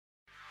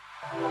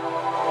Hi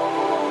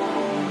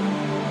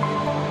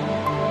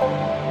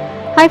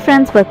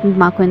friends, welcome to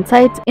Marco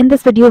Insights. In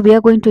this video, we are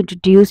going to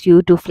introduce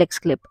you to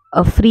FlexClip,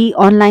 a free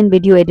online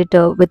video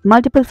editor with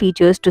multiple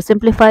features to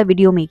simplify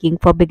video making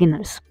for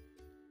beginners.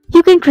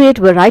 You can create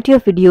a variety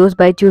of videos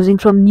by choosing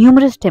from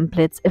numerous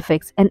templates,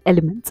 effects, and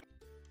elements.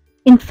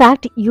 In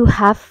fact, you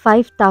have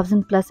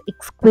 5,000 plus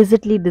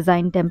exquisitely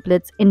designed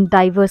templates in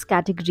diverse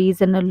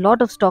categories and a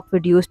lot of stock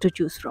videos to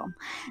choose from.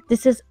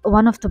 This is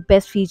one of the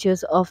best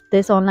features of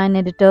this online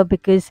editor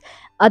because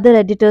other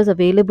editors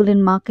available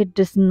in market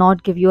does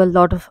not give you a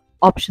lot of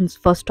options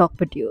for stock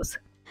videos.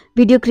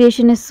 Video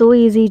creation is so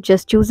easy,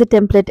 just choose a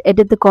template,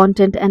 edit the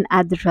content and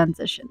add the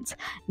transitions.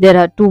 There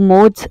are two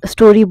modes,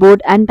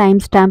 storyboard and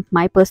timestamp.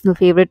 My personal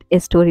favorite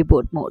is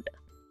storyboard mode.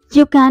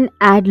 You can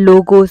add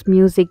logos,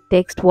 music,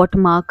 text,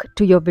 watermark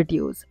to your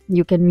videos.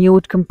 You can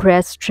mute,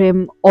 compress,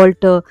 trim,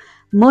 alter,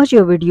 merge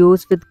your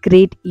videos with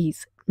great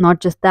ease.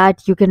 Not just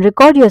that, you can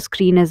record your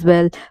screen as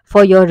well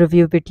for your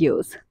review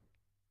videos.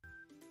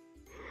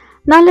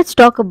 Now let's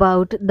talk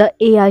about the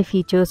AI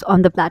features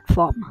on the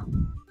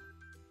platform.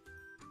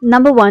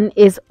 Number one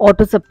is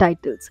auto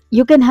subtitles.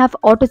 You can have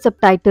auto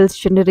subtitles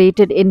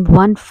generated in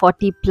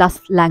 140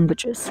 plus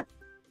languages.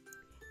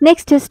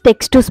 Next is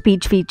text to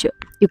speech feature.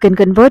 You can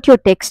convert your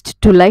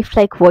text to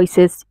lifelike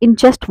voices in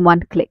just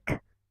one click.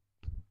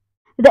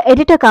 The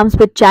editor comes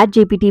with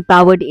ChatGPT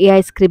powered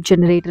AI script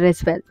generator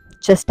as well.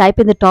 Just type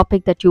in the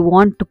topic that you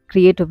want to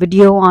create a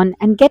video on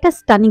and get a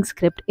stunning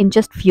script in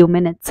just few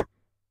minutes.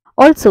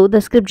 Also,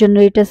 the script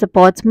generator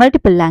supports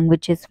multiple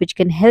languages which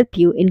can help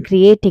you in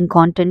creating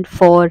content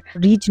for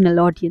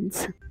regional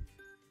audience.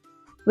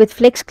 With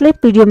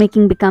FlexClip, video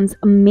making becomes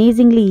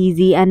amazingly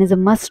easy and is a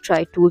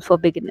must-try tool for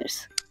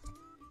beginners.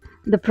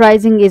 The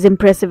pricing is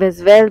impressive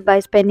as well. By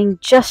spending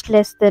just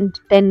less than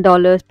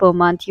 $10 per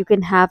month, you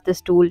can have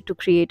this tool to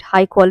create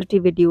high-quality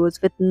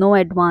videos with no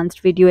advanced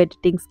video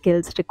editing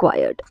skills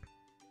required.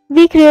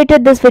 We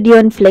created this video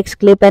in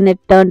FlexClip and it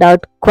turned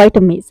out quite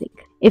amazing.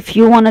 If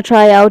you want to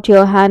try out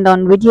your hand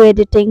on video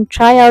editing,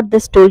 try out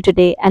this tool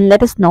today and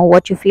let us know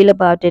what you feel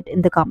about it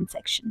in the comment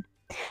section.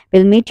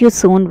 We'll meet you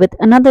soon with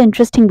another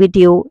interesting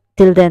video.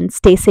 Till then,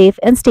 stay safe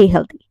and stay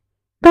healthy.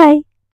 Bye.